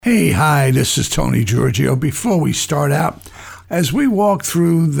Hey, hi, this is Tony Giorgio. Before we start out, as we walk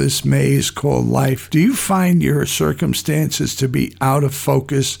through this maze called life, do you find your circumstances to be out of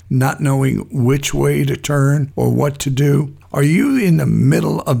focus, not knowing which way to turn or what to do? Are you in the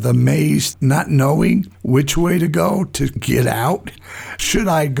middle of the maze, not knowing which way to go to get out? Should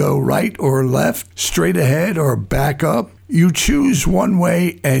I go right or left, straight ahead or back up? You choose one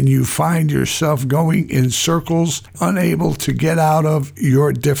way and you find yourself going in circles, unable to get out of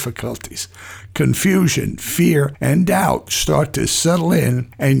your difficulties. Confusion, fear, and doubt start to settle in,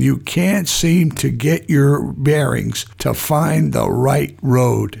 and you can't seem to get your bearings to find the right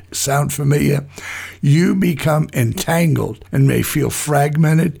road. Sound familiar? You become entangled and may feel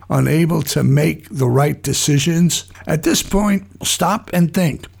fragmented, unable to make the right decisions. At this point, stop and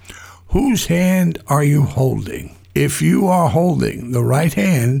think. Whose hand are you holding? If you are holding the right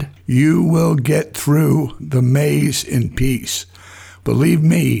hand, you will get through the maze in peace. Believe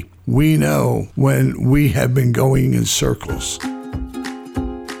me, we know when we have been going in circles.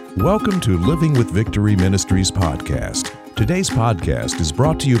 Welcome to Living with Victory Ministries podcast. Today's podcast is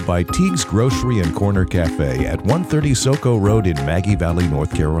brought to you by Teague's Grocery and Corner Cafe at 130 Soco Road in Maggie Valley,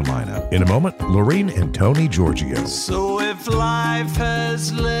 North Carolina. In a moment, Lorene and Tony Giorgio. So if life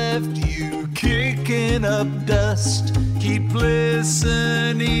has left you kicking up dust, keep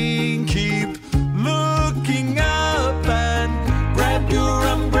listening, keep looking up, and grab your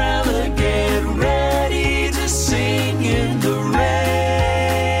umbrella, get ready to sing in the rain.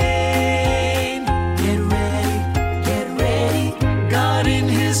 Get ready, God in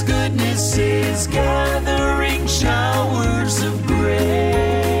His goodness is gathering showers of grace.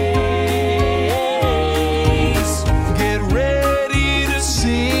 Get ready to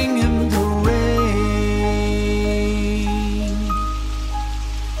sing in the rain.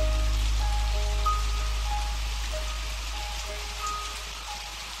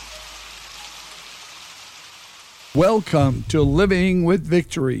 Welcome to Living with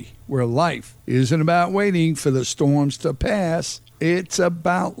Victory, where life isn't about waiting for the storms to pass. It's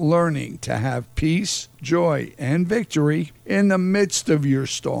about learning to have peace, joy, and victory in the midst of your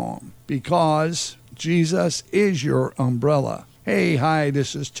storm, because Jesus is your umbrella. Hey, hi,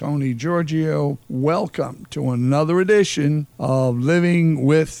 this is Tony Giorgio. Welcome to another edition of Living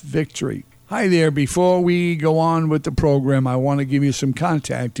with Victory. Hi there. Before we go on with the program, I want to give you some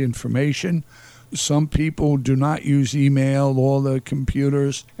contact information. Some people do not use email or the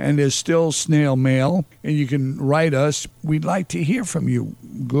computers, and there's still snail mail, and you can write us. We'd like to hear from you.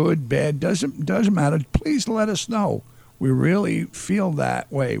 Good, bad, doesn't matter. Please let us know. We really feel that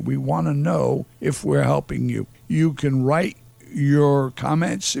way. We want to know if we're helping you. You can write your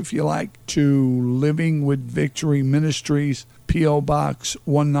comments, if you like, to Living with Victory Ministries, P.O. Box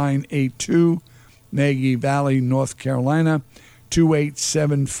 1982, Maggie Valley, North Carolina,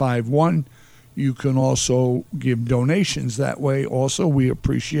 28751. You can also give donations that way. Also, we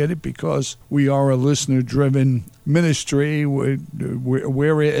appreciate it because we are a listener-driven ministry. We're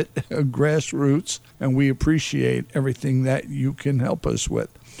at grassroots, and we appreciate everything that you can help us with.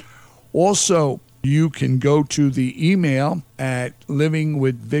 Also, you can go to the email at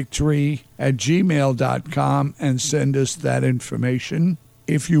livingwithvictory@gmail.com and send us that information.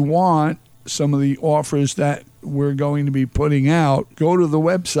 If you want some of the offers that we're going to be putting out, go to the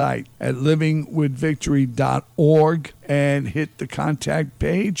website at livingwithvictory.org and hit the contact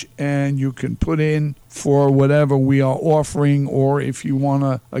page, and you can put in for whatever we are offering, or if you want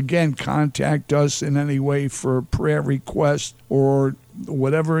to, again, contact us in any way for prayer requests or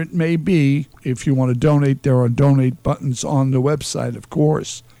whatever it may be. If you want to donate, there are donate buttons on the website, of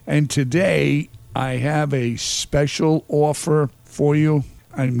course. And today, I have a special offer for you.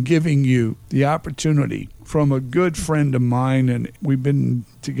 I'm giving you the opportunity from a good friend of mine, and we've been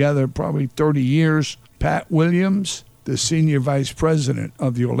together probably 30 years, Pat Williams, the Senior Vice President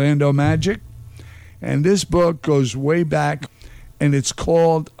of the Orlando Magic. And this book goes way back, and it's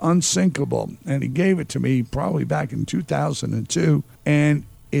called Unsinkable. And he gave it to me probably back in 2002. And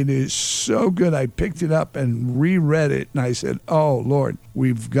it is so good. I picked it up and reread it, and I said, oh, Lord,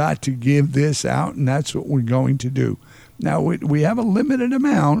 we've got to give this out, and that's what we're going to do. Now, we have a limited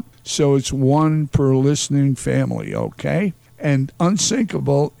amount, so it's one per listening family, okay? And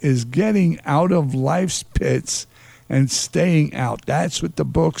Unsinkable is getting out of life's pits and staying out. That's what the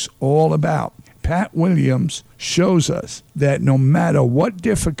book's all about. Pat Williams shows us that no matter what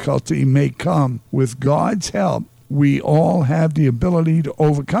difficulty may come, with God's help, we all have the ability to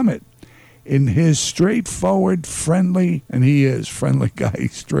overcome it. In his straightforward, friendly, and he is friendly guy,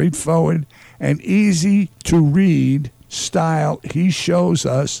 straightforward and easy to read style, he shows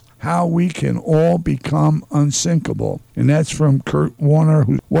us how we can all become unsinkable. And that's from Kurt Warner,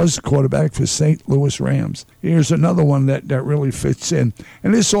 who was quarterback for St. Louis Rams. Here's another one that really fits in.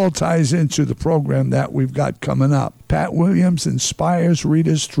 And this all ties into the program that we've got coming up. Pat Williams inspires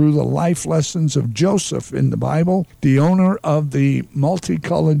readers through the life lessons of Joseph in the Bible. The owner of the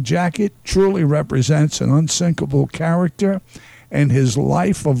multicolored jacket truly represents an unsinkable character, and his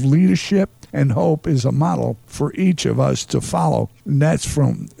life of leadership and hope is a model for each of us to follow. And that's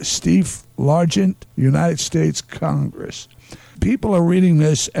from Steve Largent, United States Congress. People are reading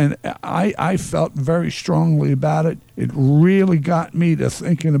this, and I felt very strongly about it. It really got me to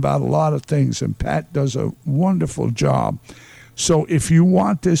thinking about a lot of things, and Pat does a wonderful job. So if you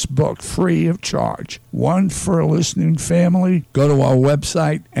want this book free of charge, one for a listening family, go to our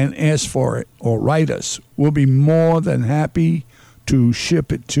website and ask for it, or write us. We'll be more than happy to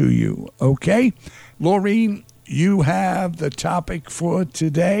ship it to you, okay? Laureen, you have the topic for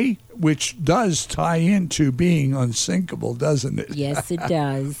today, which does tie into being unsinkable, doesn't it? Yes, it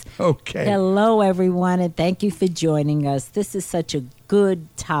does. Okay. Hello, everyone, and thank you for joining us. This is such a good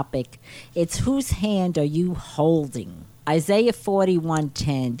topic. It's whose hand are you holding? Isaiah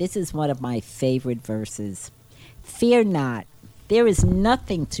 41:10. This is one of my favorite verses. Fear not. There is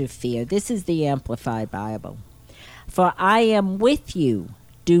nothing to fear. This is the Amplified Bible. For I am with you.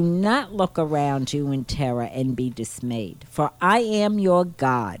 Do not look around you in terror and be dismayed. For I am your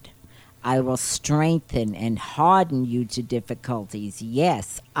God. I will strengthen and harden you to difficulties.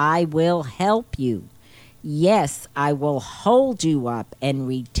 Yes, I will help you. Yes, I will hold you up and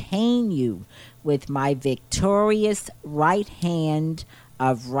retain you with my victorious right hand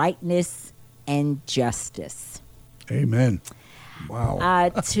of rightness and justice. Amen. Wow.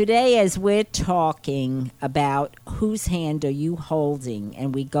 Today, as we're talking about whose hand are you holding,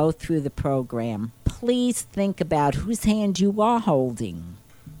 and we go through the program, please think about whose hand you are holding.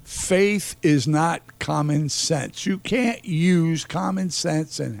 Faith is not common sense. You can't use common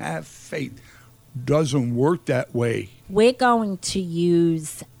sense and have faith. Doesn't work that way. We're going to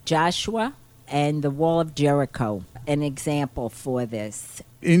use Joshua and the Wall of Jericho, an example for this.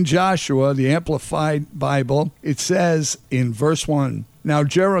 In Joshua, the Amplified Bible, it says in verse 1, Now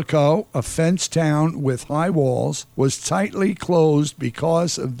Jericho, a fenced town with high walls, was tightly closed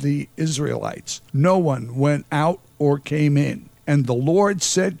because of the Israelites. No one went out or came in. And the Lord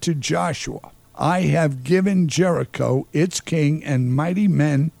said to Joshua, I have given Jericho, its king, and mighty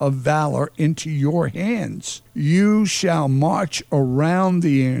men of valor into your hands. You shall march around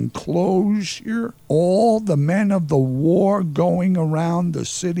the enclosure, all the men of the war going around the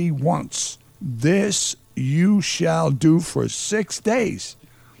city once. This you shall do for 6 days.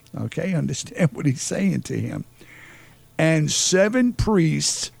 Okay, understand what he's saying to him. And 7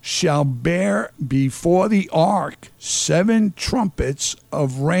 priests shall bear before the ark 7 trumpets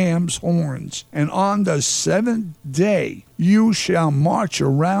of ram's horns. And on the 7th day you shall march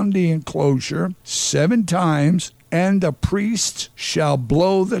around the enclosure 7 times, and the priests shall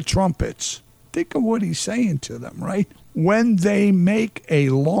blow the trumpets. Think of what he's saying to them, right? When they make a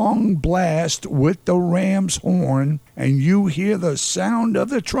long blast with the ram's horn, and you hear the sound of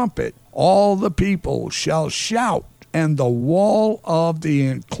the trumpet, all the people shall shout, and the wall of the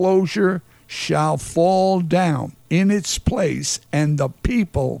enclosure shall fall down in its place, and the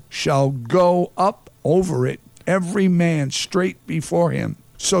people shall go up over it, every man straight before him.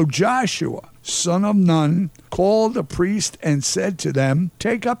 So Joshua, son of Nun, called the priest and said to them,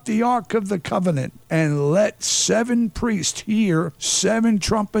 Take up the ark of the covenant, and let 7 priests hear 7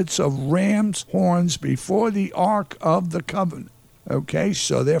 trumpets of ram's horns before the ark of the covenant. Okay,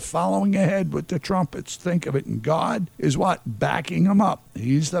 so they're following ahead with the trumpets. Think of it. And God is what? Backing them up.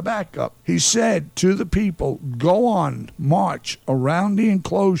 He's the backup. He said to the people, Go on, march around the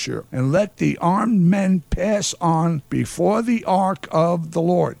enclosure, and let the armed men pass on before the ark of the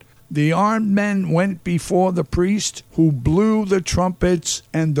Lord. The armed men went before the priest, who blew the trumpets,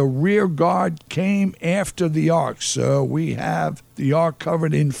 and the rear guard came after the ark. So we have the ark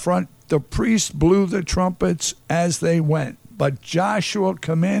covered in front. The priest blew the trumpets as they went. But Joshua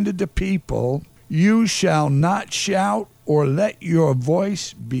commanded the people, You shall not shout or let your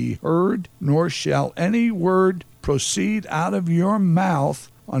voice be heard, nor shall any word proceed out of your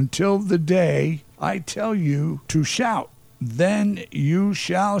mouth until the day I tell you to shout. Then you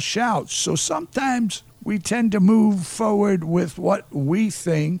shall shout. So sometimes we tend to move forward with what we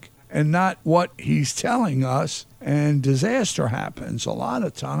think and not what he's telling us, and disaster happens. A lot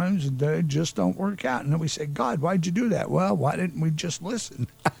of times they just don't work out. And then we say, God, why'd you do that? Well, why didn't we just listen?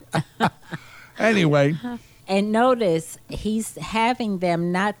 Anyway. And notice he's having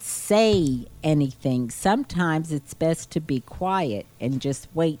them not say anything. Sometimes it's best to be quiet and just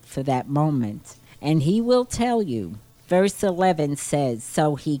wait for that moment. And he will tell you. Verse 11 says,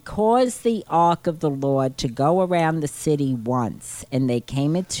 "So he caused the ark of the Lord to go around the city once, and they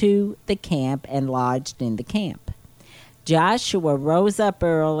came into the camp and lodged in the camp. Joshua rose up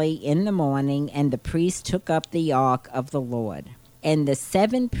early in the morning, and the priests took up the ark of the Lord. And the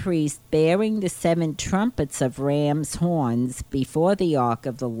 7 priests bearing the 7 trumpets of ram's horns before the ark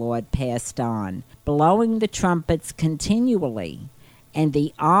of the Lord passed on, blowing the trumpets continually. And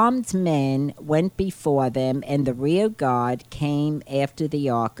the armed men went before them, and the rear guard came after the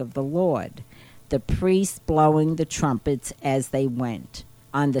ark of the Lord, the priests blowing the trumpets as they went.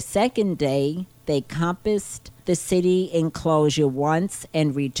 On the 2nd day, they compassed the city enclosure once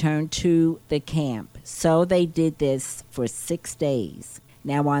and returned to the camp. So they did this for 6 days.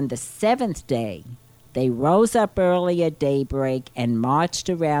 Now on the 7th day, they rose up early at daybreak and marched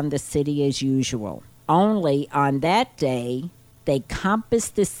around the city as usual. Only on that day, they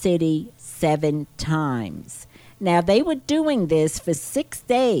compassed the city 7 times. Now, they were doing this for 6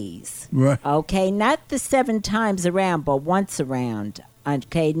 days. Right. Okay, not the 7 times around, but once around.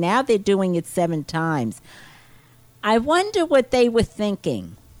 Okay, now they're doing it 7 times. I wonder what they were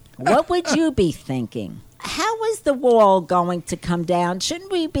thinking. What would you be thinking? How is the wall going to come down?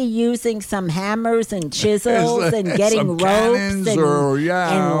 Shouldn't we be using some hammers and chisels and getting ropes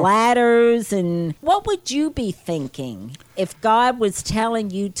and ladders? And what would you be thinking if God was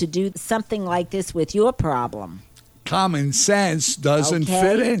telling you to do something like this with your problem? Common sense doesn't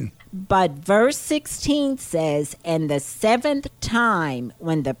fit in. But verse 16 says, "And the 7th time,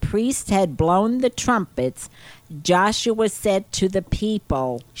 when the priests had blown the trumpets, Joshua said to the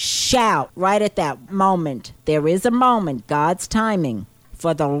people," shout right at that moment. There is a moment, God's timing.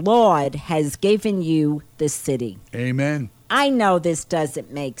 "For the Lord has given you the city." Amen. I know this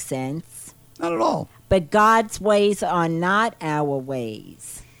doesn't make sense. Not at all. But God's ways are not our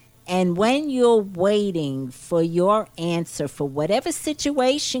ways. And when you're waiting for your answer for whatever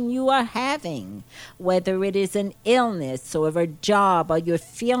situation you are having, whether it is an illness or a job, or you're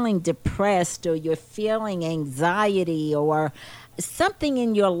feeling depressed, or you're feeling anxiety, or something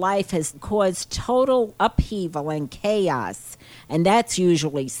in your life has caused total upheaval and chaos, and that's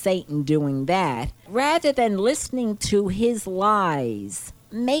usually Satan doing that, rather than listening to his lies,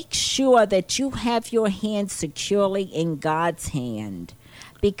 make sure that you have your hand securely in God's hand.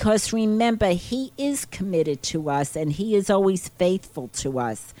 Because remember, he is committed to us, and he is always faithful to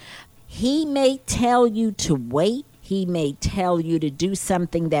us. He may tell you to wait. He may tell you to do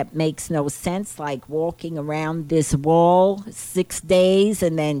something that makes no sense, like walking around this wall 6 days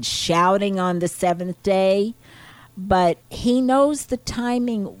and then shouting on the 7th day. But he knows the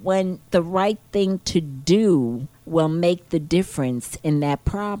timing when the right thing to do will make the difference in that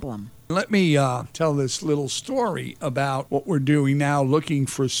problem. Let me tell this little story about what we're doing now, looking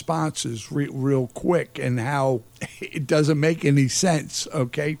for sponsors real quick, and how it doesn't make any sense,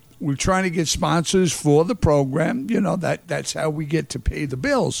 okay? We're trying to get sponsors for the program. You know, that's how we get to pay the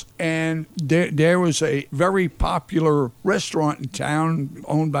bills. And there was a very popular restaurant in town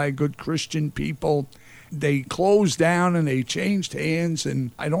owned by good Christian people. They closed down and they changed hands,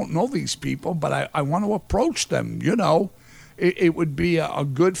 and I don't know these people, but I want to approach them, you know. It would be a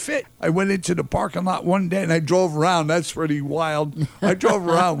good fit. I went into the parking lot one day and I drove around. That's pretty wild. I drove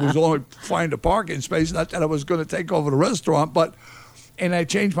around, was only to find a parking space. Not that I was going to take over the restaurant, and I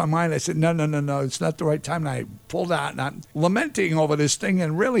changed my mind. I said, no, it's not the right time. And I pulled out, and I'm lamenting over this thing,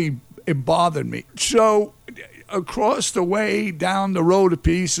 and really it bothered me. So across the way, down the road a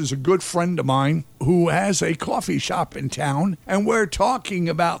piece, is a good friend of mine who has a coffee shop in town, and we're talking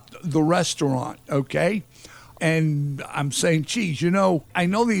about the restaurant, okay? And I'm saying, geez, you know, I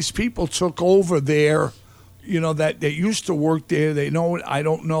know these people took over there, you know, that they used to work there. They know it. I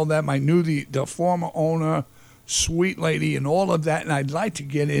don't know them. I knew the former owner, sweet lady, and all of that. And I'd like to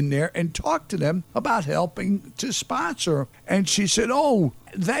get in there and talk to them about helping to sponsor. And she said, oh,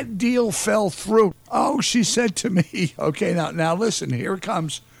 that deal fell through. Oh, she said to me, okay, now listen, here it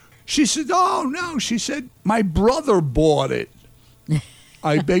comes. She said, oh, no. She said, my brother bought it.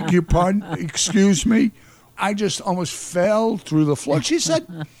 I beg your pardon? Excuse me? I just almost fell through the floor. She said,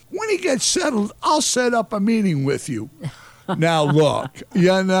 when he gets settled, I'll set up a meeting with you. Now, look,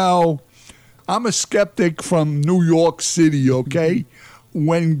 you know, I'm a skeptic from New York City, okay?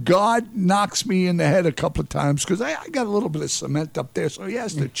 When God knocks me in the head a couple of times, because I got a little bit of cement up there, so he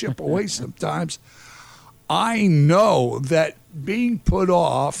has to chip away sometimes, I know that being put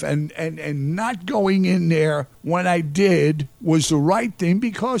off and not going in there when I did was the right thing,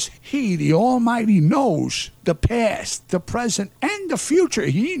 because he, the Almighty, knows the past, the present, and the future.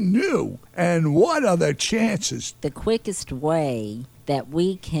 He knew. And what are the chances? The quickest way that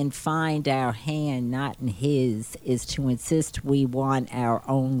we can find our hand not in his is to insist we want our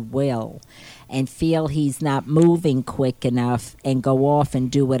own will and feel he's not moving quick enough and go off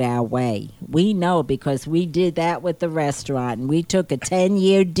and do it our way. We know, because we did that with the restaurant, and we took a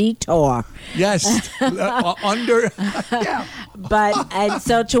 10-year detour. Yes, yeah. And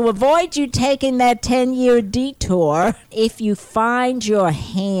so to avoid you taking that 10-year detour, if you find your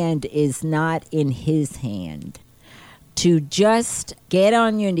hand is not in his hand, to just get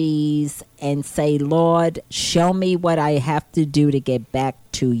on your knees and say, Lord, show me what I have to do to get back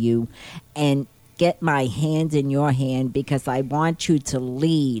to you, and get my hand in your hand, because I want you to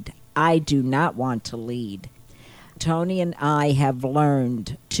lead. I do not want to lead. Tony and I have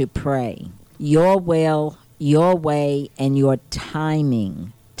learned to pray. Your will, your way, and your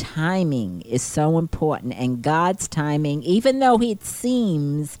timing. Timing is so important, and God's timing, even though it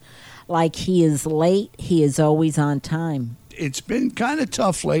seems like he is late, he is always on time. It's been kind of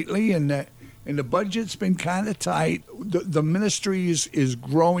tough lately, and the budget's been kind of tight. The ministry is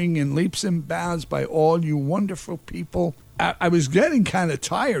growing in leaps and bounds by all you wonderful people. I was getting kind of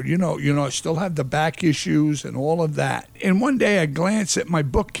tired, I still have the back issues and all of that. And one day I glanced at my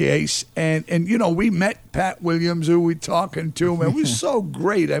bookcase, and we met Pat Williams, who we talking to, and it was so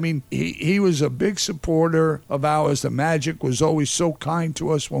great. I mean, he was a big supporter of ours. The Magic was always so kind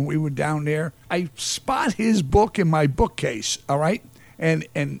to us when we were down there. I spot his book in my bookcase, all right? And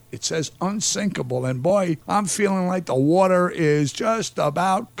it says Unsinkable. And boy, I'm feeling like the water is just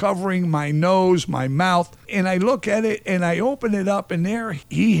about covering my nose, my mouth. And I look at it and I open it up, and there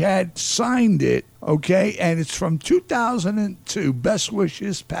he had signed it, okay? And it's from 2002. Best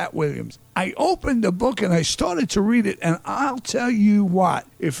wishes, Pat Williams. I opened the book and I started to read it, and I'll tell you what,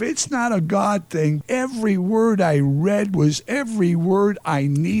 if it's not a God thing, every word I read was every word I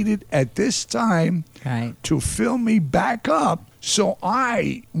needed at this time to fill me back up, so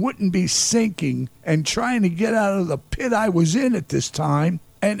I wouldn't be sinking and trying to get out of the pit I was in at this time.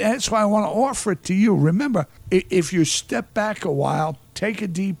 And that's why I want to offer it to you. Remember, if you step back a while, take a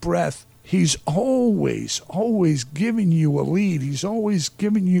deep breath, he's always giving you a lead. He's always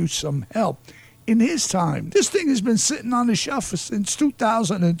giving you some help in his time. This thing has been sitting on the shelf since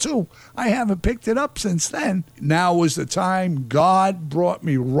 2002. I haven't picked it up since then. Now was the time. God brought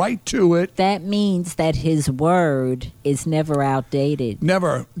me right to it. That means that his word is never outdated.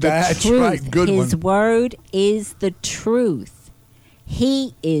 Never. That's right. Good one. His word is the truth.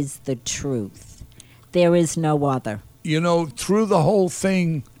 He is the truth. There is no other. Through the whole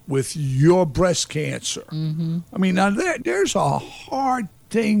thing with your breast cancer, I mean, now there's a hard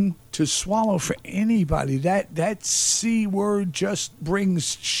thing to swallow for anybody. That C word just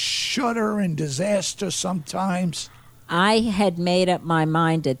brings shudder and disaster sometimes. I had made up my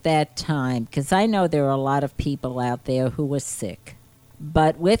mind at that time, because I know there are a lot of people out there who are sick.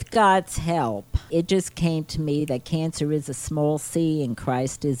 But with God's help, it just came to me that cancer is a small c and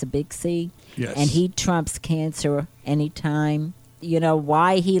Christ is a big C. Yes. And he trumps cancer anytime.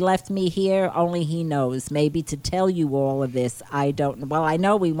 Why he left me here, only he knows. Maybe to tell you all of this, I don't know. Well, I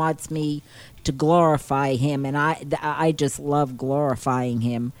know he wants me to glorify him, and I just love glorifying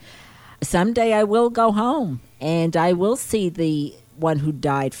him. Someday I will go home, and I will see the one who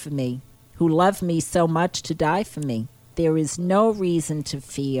died for me, who loved me so much to die for me. There is no reason to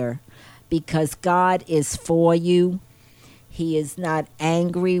fear, because God is for you. He is not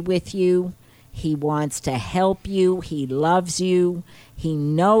angry with you. He wants to help you. He loves you. He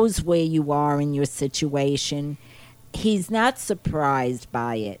knows where you are in your situation. He's not surprised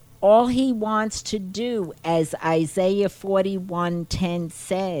by it. All he wants to do, as Isaiah 41:10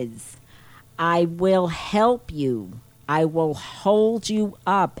 says, I will help you. I will hold you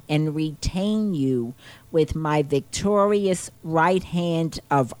up and retain you with my victorious right hand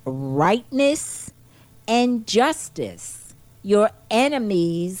of rightness and justice. Your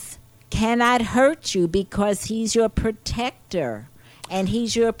enemies cannot hurt you, because he's your protector and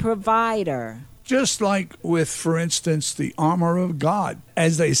he's your provider. Just like with, for instance, the armor of God.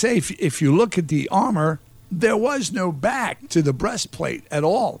 As they say, if you look at the armor, there was no back to the breastplate at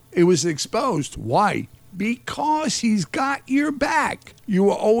all. It was exposed. Why? Because he's got your back. You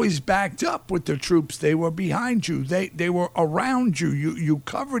were always backed up with the troops. They were behind you. They were around you. You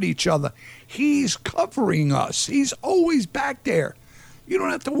covered each other. He's covering us. He's always back there. You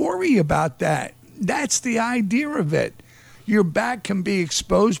don't have to worry about that. That's the idea of it. Your back can be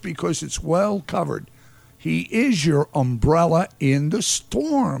exposed because it's well covered. He is your umbrella in the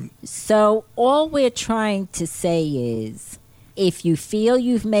storm. So all we're trying to say is, if you feel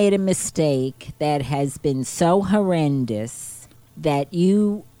you've made a mistake that has been so horrendous that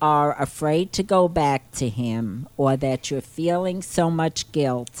you are afraid to go back to him, or that you're feeling so much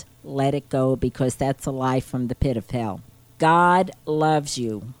guilt, let it go, because that's a lie from the pit of hell. God loves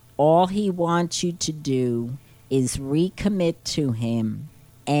you. All he wants you to do is recommit to him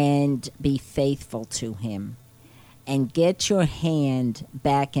and be faithful to him, and get your hand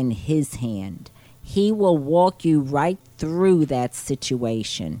back in his hand. He will walk you right through that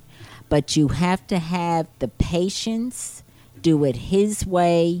situation, but you have to have the patience, do it his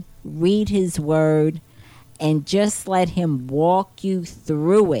way, read his word, and just let him walk you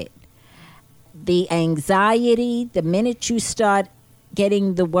through it. The anxiety, the minute you start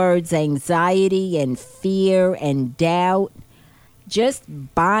getting the words anxiety and fear and doubt, just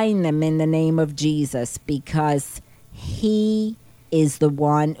bind them in the name of Jesus, because he is the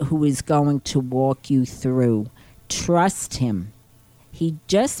one who is going to walk you through. Trust him. He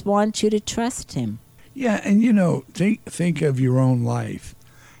just wants you to trust him. Yeah, and think of your own life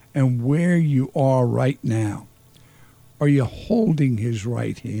and where you are right now. Are you holding his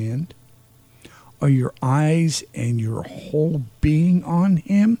right hand? Are your eyes and your whole being on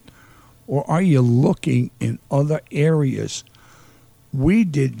him? Or are you looking in other areas? We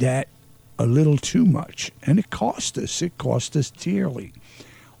did that a little too much, and it cost us. It cost us dearly.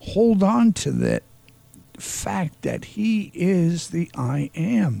 Hold on to that fact that he is the I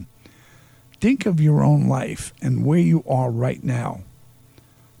am. Think of your own life and where you are right now.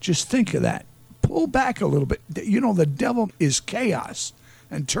 Just think of that. Pull back a little bit. The devil is chaos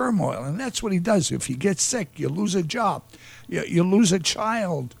and turmoil, and that's what he does. If you get sick, you lose a job, you lose a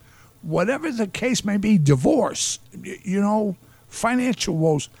child, whatever the case may be, divorce, financial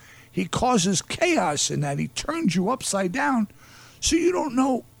woes. He causes chaos in that. He turns you upside down so you don't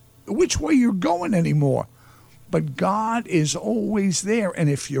know which way you're going anymore. But God is always there, and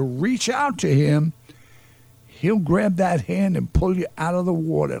if you reach out to him, he'll grab that hand and pull you out of the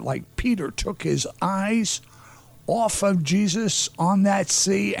water, like Peter took his eyes off of Jesus on that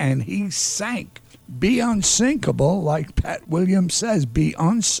sea and he sank. Be unsinkable, like Pat Williams says, be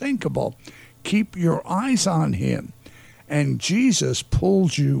unsinkable. Keep your eyes on him. And Jesus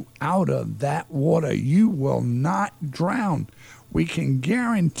pulls you out of that water. You will not drown. We can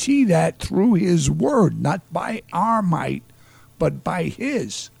guarantee that through his word, not by our might, but by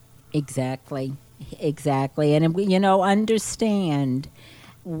his. Exactly. And, understand,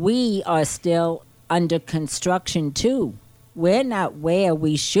 we are still under construction, too. We're not where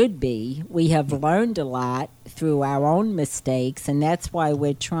we should be. We have learned a lot through our own mistakes, and that's why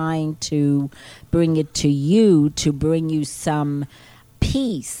we're trying to bring it to you, to bring you some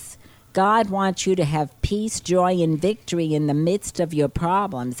peace. God wants you to have peace, joy, and victory in the midst of your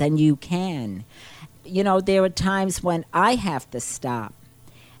problems, and you can. There are times when I have to stop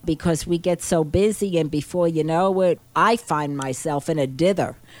because we get so busy, and before you know it, I find myself in a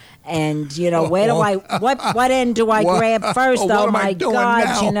dither. And, where do what end do I grab first? Oh, my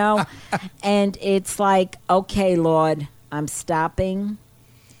God, now? And it's like, okay, Lord, I'm stopping.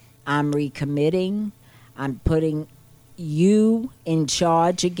 I'm recommitting. I'm putting you in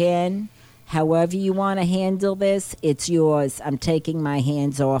charge again. However you want to handle this, it's yours. I'm taking my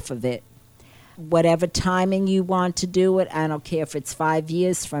hands off of it. Whatever timing you want to do it, I don't care if it's 5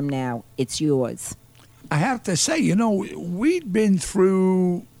 years from now, it's yours. I have to say, we'd been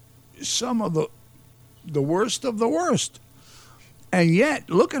through some of the worst of the worst. And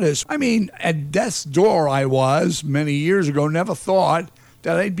yet, look at us. I mean, at death's door I was many years ago, never thought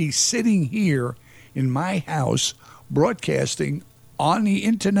that I'd be sitting here in my house broadcasting on the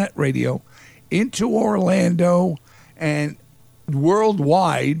internet radio into Orlando and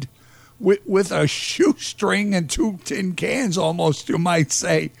worldwide with a shoestring and 2 tin cans almost, you might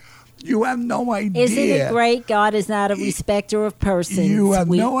say. You have no idea. Isn't it great? God is not a respecter of persons. You have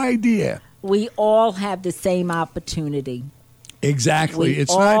no idea. We all have the same opportunity. Exactly.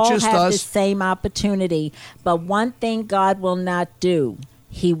 It's not just us. We all have the same opportunity. But one thing God will not do,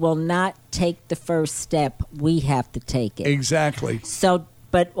 he will not take the first step. We have to take it. Exactly. So,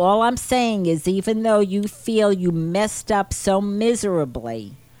 but all I'm saying is, even though you feel you messed up so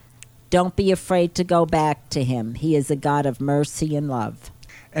miserably, don't be afraid to go back to him. He is a God of mercy and love.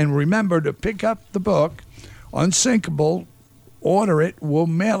 And remember to pick up the book, Unsinkable. Order it. We'll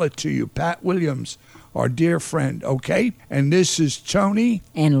mail it to you. Pat Williams, our dear friend, okay? And this is Tony.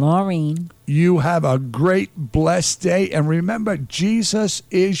 And Laureen. You have a great, blessed day. And remember, Jesus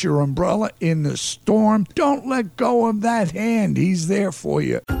is your umbrella in the storm. Don't let go of that hand. He's there for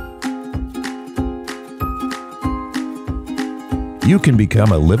you. You can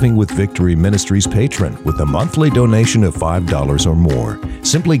become a Living with Victory Ministries patron with a monthly donation of $5 or more.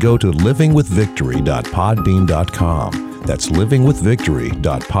 Simply go to livingwithvictory.podbean.com. That's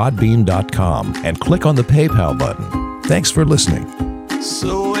livingwithvictory.podbean.com and click on the PayPal button. Thanks for listening.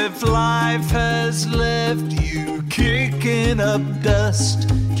 So if life has left you kicking up dust,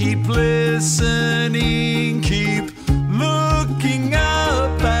 keep listening, keep looking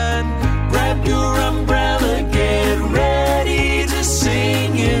up, and grab your umbrella, get ready to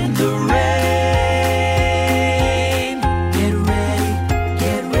sing in the rain.